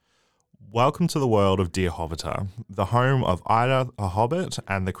Welcome to the world of Dear Hobbiter, the home of Ida the Hobbit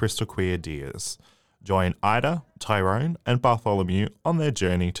and the Crystal Queer Dears. Join Ida, Tyrone, and Bartholomew on their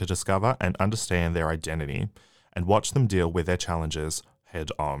journey to discover and understand their identity, and watch them deal with their challenges head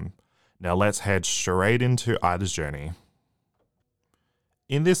on. Now let's head straight into Ida's journey.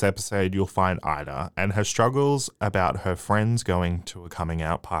 In this episode, you'll find Ida and her struggles about her friends going to a coming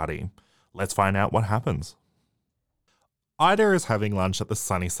out party. Let's find out what happens. Ida is having lunch at the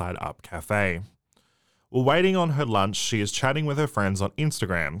Sunnyside Up Cafe. While waiting on her lunch, she is chatting with her friends on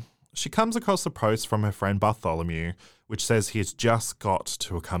Instagram. She comes across a post from her friend Bartholomew, which says he has just got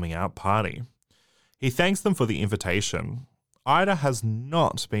to a coming out party. He thanks them for the invitation. Ida has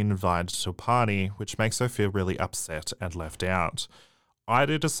not been invited to a party, which makes her feel really upset and left out.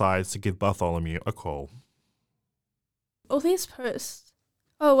 Ida decides to give Bartholomew a call. All these posts.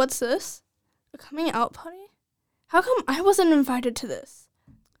 Oh, what's this? A coming out party? How come I wasn't invited to this?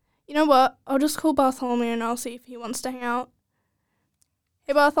 You know what? I'll just call Bartholomew and I'll see if he wants to hang out.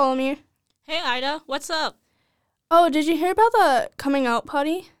 Hey, Bartholomew. Hey, Ida. What's up? Oh, did you hear about the coming out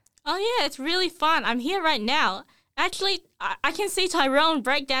party? Oh, yeah, it's really fun. I'm here right now. Actually, I can see Tyrone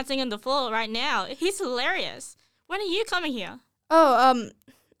breakdancing on the floor right now. He's hilarious. When are you coming here? Oh,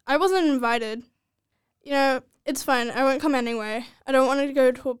 I wasn't invited. You know, it's fine. I won't come anyway. I don't want to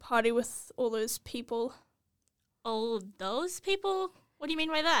go to a party with all those people. Oh, those people? What do you mean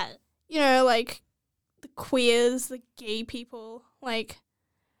by that? You know, like, the queers, the gay people. Like,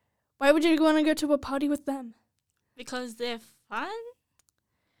 why would you want to go to a party with them? Because they're fun?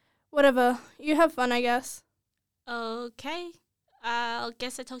 Whatever. You have fun, I guess. Okay. I'll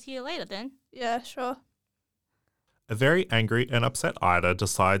guess I'll talk to you later then. Yeah, sure. A very angry and upset Ida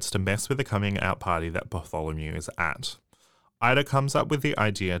decides to mess with the coming out party that Bartholomew is at. Ida comes up with the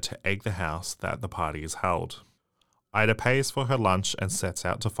idea to egg the house that the party is held. Ida pays for her lunch and sets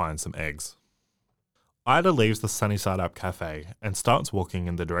out to find some eggs. Ida leaves the Sunnyside Up Cafe and starts walking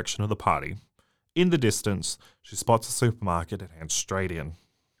in the direction of the party. In the distance, she spots a supermarket and heads straight in.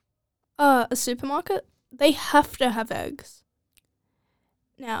 A supermarket? They have to have eggs.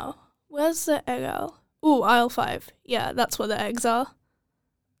 Now, where's the egg aisle? Ooh, aisle 5. Yeah, that's where the eggs are.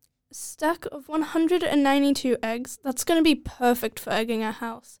 A stack of 192 eggs. That's going to be perfect for egging a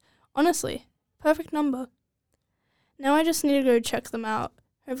house. Honestly, perfect number. Now I just need to go check them out.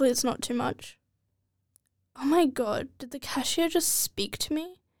 Hopefully it's not too much. Oh my god, did the cashier just speak to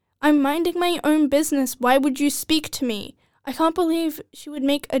me? I'm minding my own business. Why would you speak to me? I can't believe she would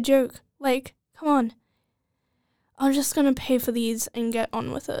make a joke. Like, come on. I'm just going to pay for these and get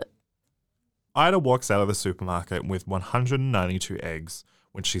on with it. Ida walks out of the supermarket with 192 eggs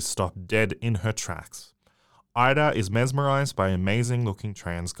when she's stopped dead in her tracks. Ida is mesmerized by an amazing-looking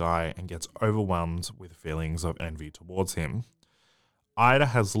trans guy and gets overwhelmed with feelings of envy towards him. Ida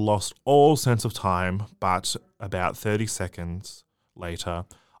has lost all sense of time, but about 30 seconds later,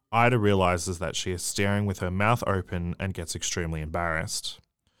 Ida realizes that she is staring with her mouth open and gets extremely embarrassed.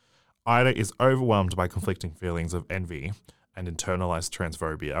 Ida is overwhelmed by conflicting feelings of envy and internalized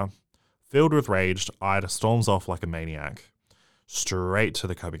transphobia. Filled with rage, Ida storms off like a maniac, straight to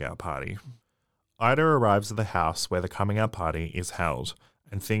the coming out party. Ida arrives at the house where the coming out party is held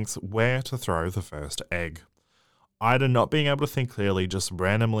and thinks where to throw the first egg. Ida, not being able to think clearly, just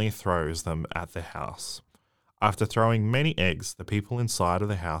randomly throws them at the house. After throwing many eggs, the people inside of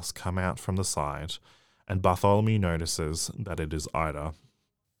the house come out from the side, and Bartholomew notices that it is Ida.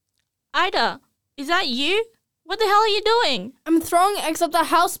 Ida, is that you? What the hell are you doing? I'm throwing eggs at the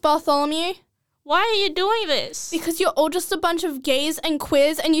house, Bartholomew. Why are you doing this? Because you're all just a bunch of gays and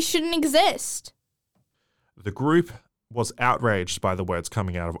queers and you shouldn't exist. The group was outraged by the words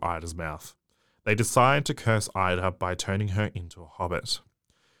coming out of Ida's mouth. They decide to curse Ida by turning her into a hobbit.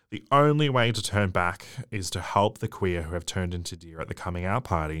 The only way to turn back is to help the queer who have turned into deer at the coming out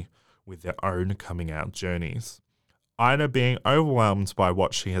party with their own coming out journeys. Ida, being overwhelmed by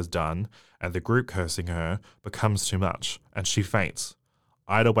what she has done and the group cursing her, becomes too much and she faints.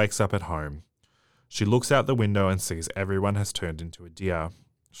 Ida wakes up at home. She looks out the window and sees everyone has turned into a deer.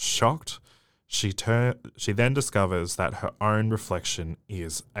 Shocked, she then discovers that her own reflection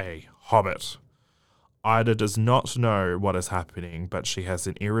is a hobbit. Ida does not know what is happening, but she has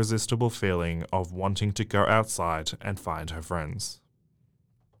an irresistible feeling of wanting to go outside and find her friends.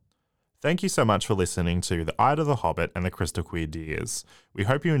 Thank you so much for listening to the Ida the Hobbit and the Crystal Queer Dears. We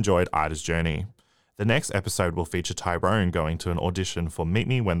hope you enjoyed Ida's journey. The next episode will feature Tyrone going to an audition for Meet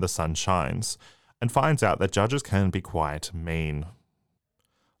Me When the Sun Shines and finds out that judges can be quite mean.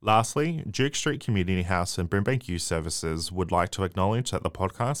 Lastly, Duke Street Community House and Brimbank Youth Services would like to acknowledge that the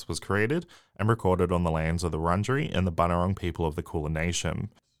podcast was created and recorded on the lands of the Wurundjeri and the Bunurong people of the Kulin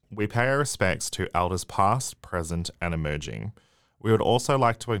Nation. we pay our respects to elders past, present, and emerging. We would also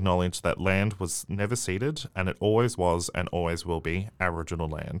like to acknowledge that land was never ceded, and it always was and always will be Aboriginal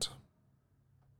land.